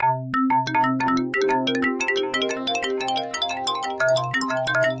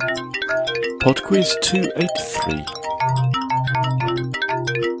PodQuiz 283.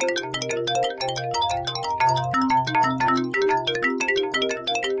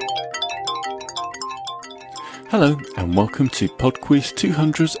 Hello and welcome to PodQuiz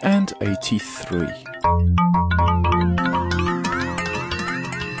 283.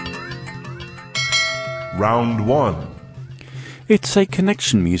 Round 1. It's a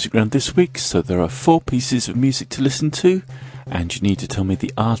connection music round this week, so there are 4 pieces of music to listen to, and you need to tell me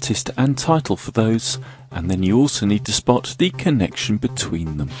the artist and title for those, and then you also need to spot the connection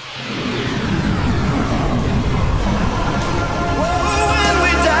between them.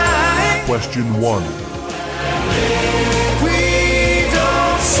 Question 1. We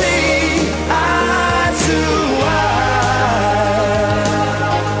don't see eye to eye.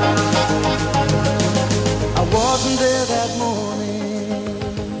 I wasn't there that morning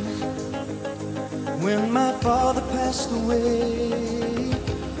when my father passed away.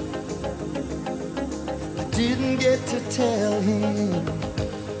 I didn't get to tell him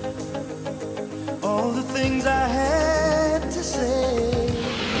all the things I had to say.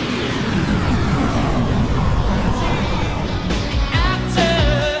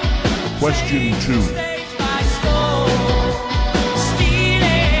 Question 2.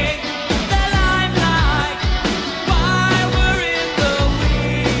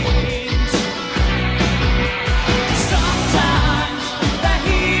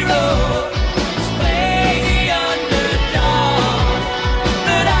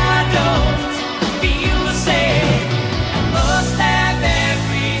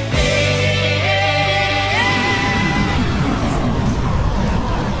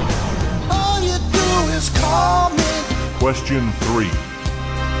 Question 3.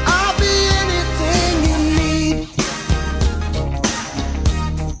 I'll be anything you need.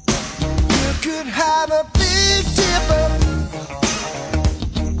 You could have a big tipper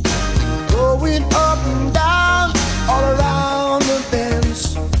going up and down all around the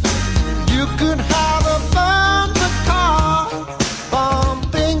bends. You could have a bumper car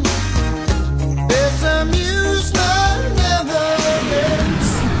bumping. There's amusement never ends.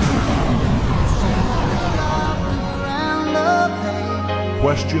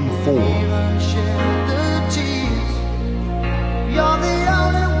 Question 4. You're the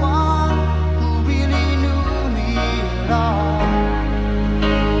only one who really knew me at all.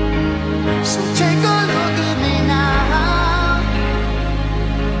 So take a look at me now.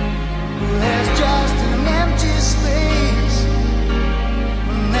 There's just an empty space,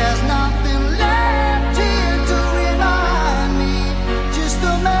 and there's nothing left here to remind me. Just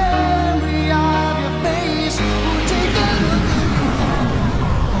the memory of your face. Take a look at me.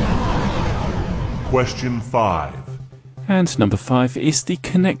 Question 5. And number 5 is the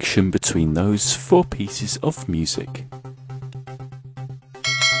connection between those 4 pieces of music.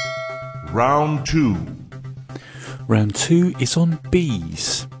 Round 2. Round 2 is on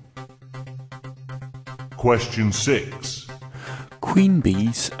bees. Question 6. Queen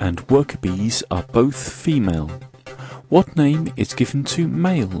bees and worker bees are both female. What name is given to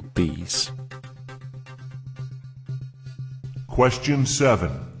male bees? Question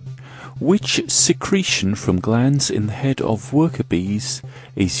 7. Which secretion from glands in the head of worker bees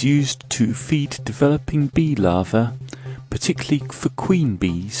is used to feed developing bee larvae, particularly for queen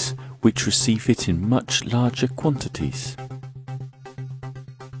bees, which receive it in much larger quantities?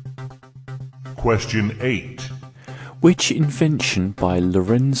 Question 8. Which invention by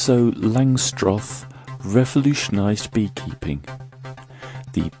Lorenzo Langstroth revolutionized beekeeping?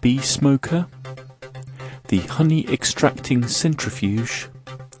 The bee smoker, the honey extracting centrifuge,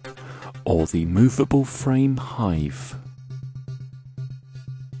 or the movable frame hive?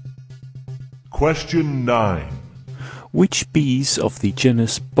 Question 9. Which bees of the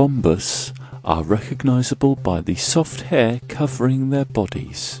genus Bombus are recognizable by the soft hair covering their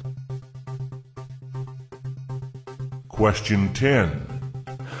bodies? Question 10.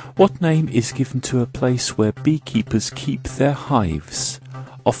 What name is given to a place where beekeepers keep their hives,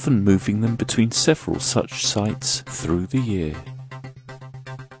 often moving them between several such sites through the year?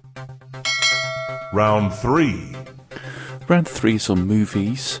 Round 3. Round 3 is on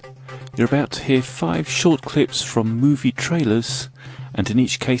movies. You're about to hear 5 short clips from movie trailers, and in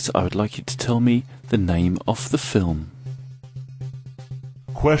each case I would like you to tell me the name of the film.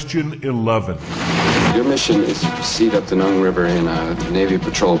 Question 11. Your mission is to proceed up the Nung River in a Navy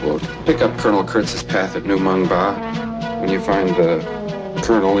patrol boat. Pick up Colonel Kurtz's path at New Mung Ba. When you find the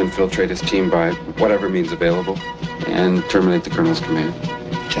colonel, infiltrate his team by whatever means available, and terminate the colonel's command.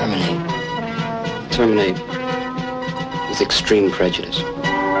 Terminate with extreme prejudice.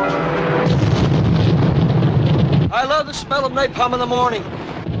 I love the smell of napalm in the morning.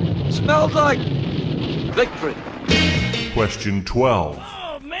 Smells like victory. Question 12.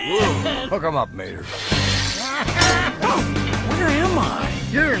 Oh, man! Hook 'em up, Mater. Where am I?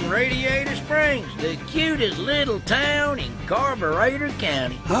 You're in Radiator Springs, the cutest little town in Carburetor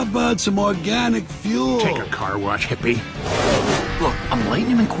County. How about some organic fuel? Take a car wash, hippie. Look, I'm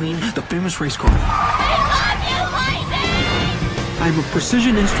Lightning McQueen, the famous race car. I'm a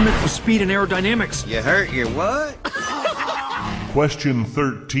precision instrument with speed and aerodynamics. You hurt your what? Question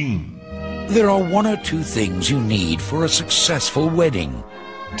 13. There are one or two things you need for a successful wedding.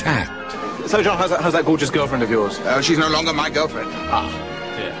 Tact. So, John, how's that gorgeous girlfriend of yours? She's no longer my girlfriend. Ah,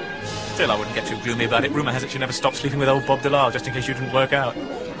 dear. Still, I wouldn't get too gloomy about it. Rumour has it she never stopped sleeping with old Bob Delisle, just in case you didn't work out.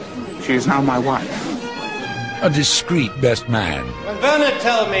 She is now my wife. A discreet best man. When Bernard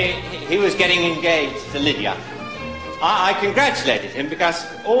told me he was getting engaged to Lydia, I congratulated him because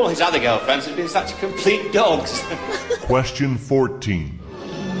all his other girlfriends had been such complete dogs. Question 14.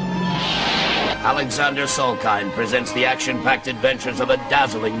 Alexander Solkine presents the action-packed adventures of a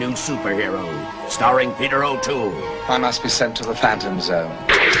dazzling new superhero, starring Peter O'Toole. I must be sent to the Phantom Zone.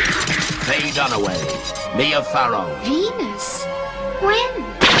 Faye Dunaway, Mia Farrow, Venus? When?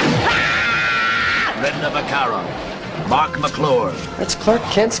 Linda Vaccaro, Mark McClure. That's Clark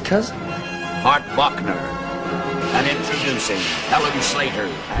Kent's cousin. Art Bachner. And introducing Helen Slater.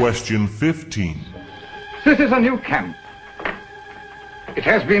 Question 15. This is a new camp. It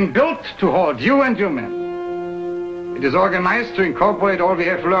has been built to hold you and your men. It is organized to incorporate all we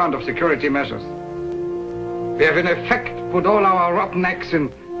have learned of security measures. We have in effect put all our rotten eggs in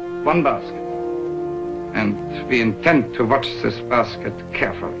one basket. And we intend to watch this basket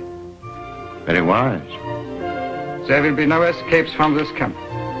carefully. Very wise. There will be no escapes from this camp.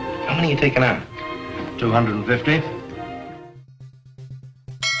 How many are you taking out? 250?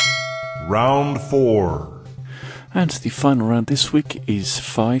 Round 4. And the final round this week is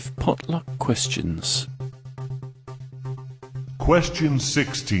 5 potluck questions. Question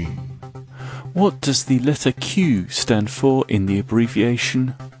 16. What does the letter Q stand for in the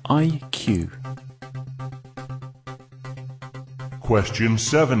abbreviation IQ? Question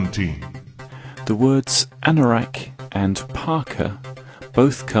 17. The words anorak and parka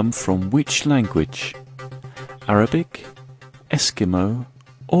both come from which language? Arabic, Eskimo,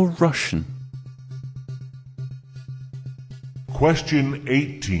 or Russian? Question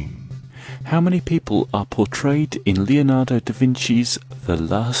 18. How many people are portrayed in Leonardo da Vinci's The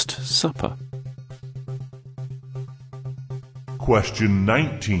Last Supper? Question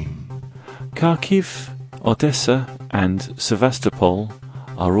 19. Kharkiv, Odessa, and Sevastopol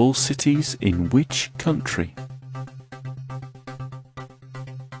are all cities in which country?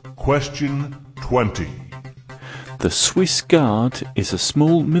 Question 20. The Swiss Guard is a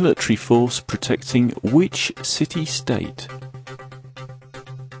small military force protecting which city-state?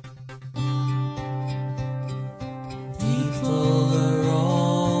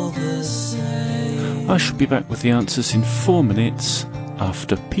 I shall be back with the answers in 4 minutes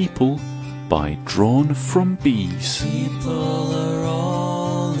after People by Drawn from Bees. People are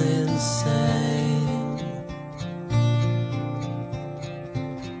all insane.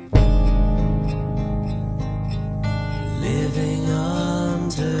 Living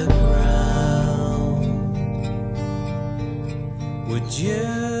underground. Would you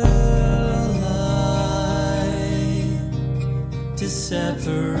like to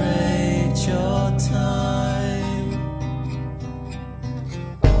separate your time?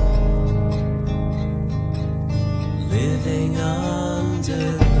 Living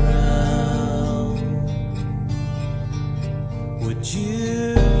underground. Would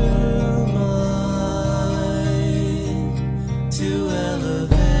you mind to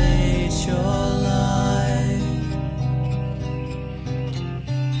elevate your life?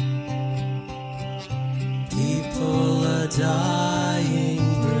 People are dying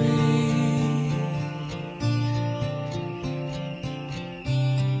breed.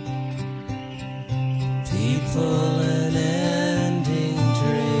 People an ending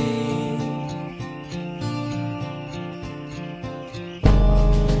dream.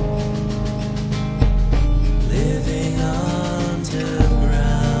 Living underground.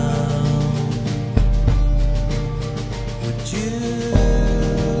 Would you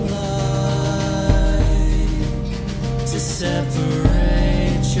like to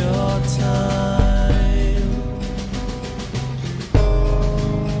separate your time?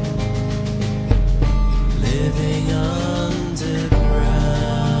 Living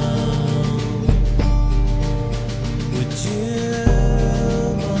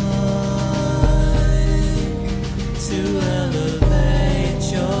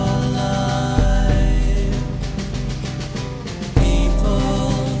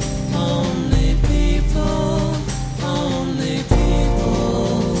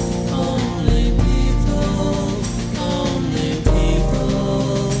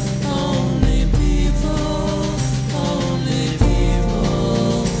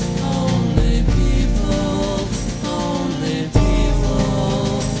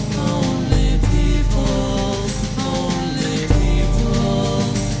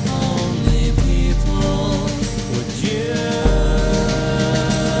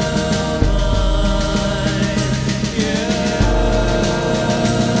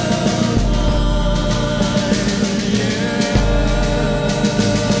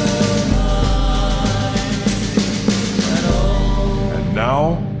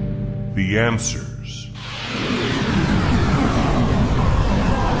answers.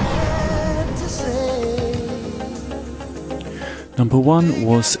 Number 1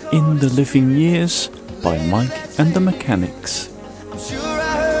 was In the Living Years by Mike and the Mechanics. Sure,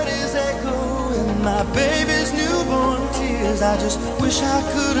 I heard his echo in my baby's newborn tears. I just wish I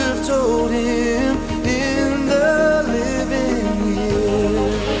could have told him in the living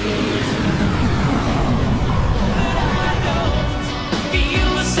years.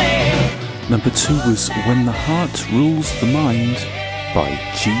 Number 2 was When the Heart Rules the Mind by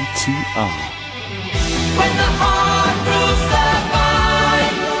GTR. When the heart rules the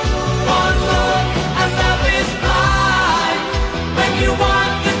mind, one look and love is blind. When you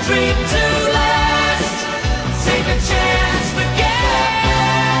want the dream to last, take a chance, forget.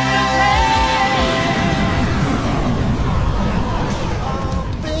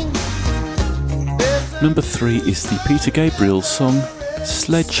 Number 3 is the Peter Gabriel song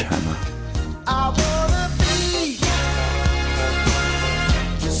Sledgehammer. I wanna be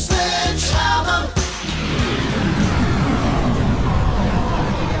your sledgehammer.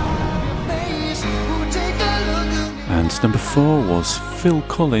 And number 4 was Phil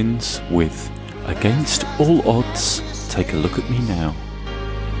Collins with Against All Odds, Take a Look at Me Now.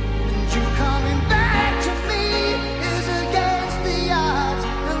 You coming back to me is against the odds,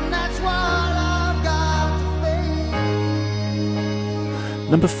 and that's what I've got to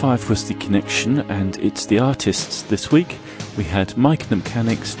face. Number 5 was The Connection, and it's the artists this week. We had Mike and the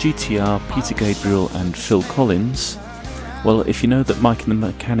Mechanics, GTR, Peter Gabriel and Phil Collins. Well, if you know that Mike and the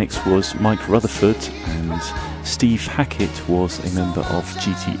Mechanics was Mike Rutherford and Steve Hackett was a member of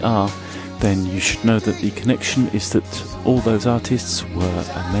GTR, then you should know that The Connection is that all those artists were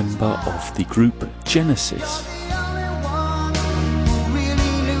a member of the group Genesis.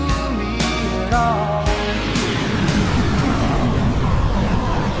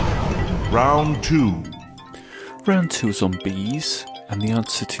 Round 2. Round 2 is on bees, and the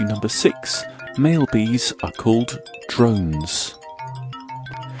answer to number 6, male bees are called drones.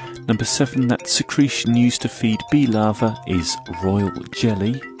 Number 7, that secretion used to feed bee larvae is royal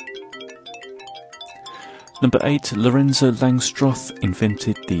jelly. Number 8, Lorenzo Langstroth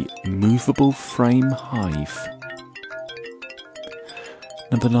invented the movable frame hive.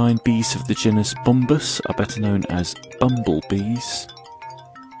 Number 9, bees of the genus Bombus are better known as bumblebees.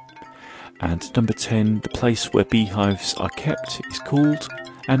 And number 10, the place where beehives are kept is called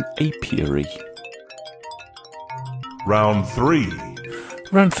an apiary. Round 3.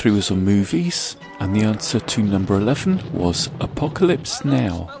 Round 3 was on movies, and the answer to number 11 was Apocalypse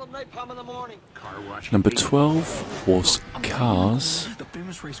Now. Number 12 was Cars.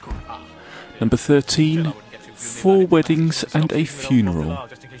 Number 13, 4 Weddings and a Funeral.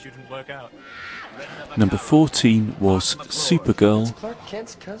 Number 14 was Supergirl.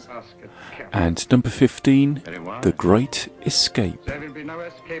 And number 15, The Great Escape. There will be no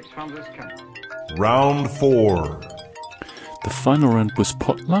escapes from this camp. Round 4. The final round was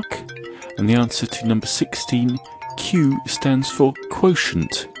Potluck, and the answer to number 16, Q, stands for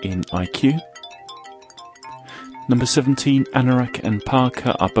quotient in IQ. Number 17, Anorak and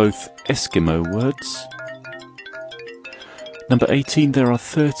Parka are both Eskimo words. Number 18, there are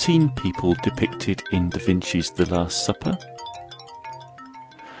 13 people depicted in Da Vinci's The Last Supper.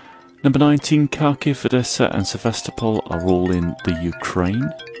 Number 19, Kharkiv, Odessa and Sevastopol are all in the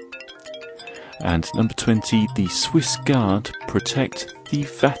Ukraine. And number 20, the Swiss Guard protect the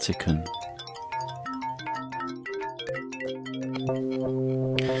Vatican.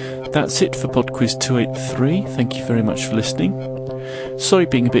 That's it for PodQuiz 283. Thank you very much for listening. Sorry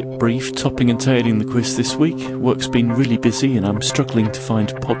being a bit brief, topping and tailing the quiz this week. Work's been really busy and I'm struggling to find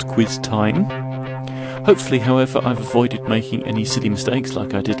PodQuiz time. Hopefully, however, I've avoided making any silly mistakes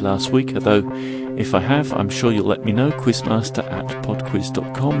like I did last week, although if I have, I'm sure you'll let me know.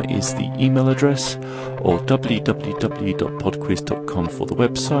 Quizmaster@podquiz.com is the email address, or www.podquiz.com for the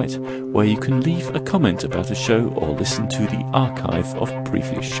website, where you can leave a comment about a show or listen to the archive of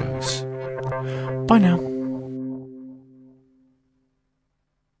previous shows. Bye now.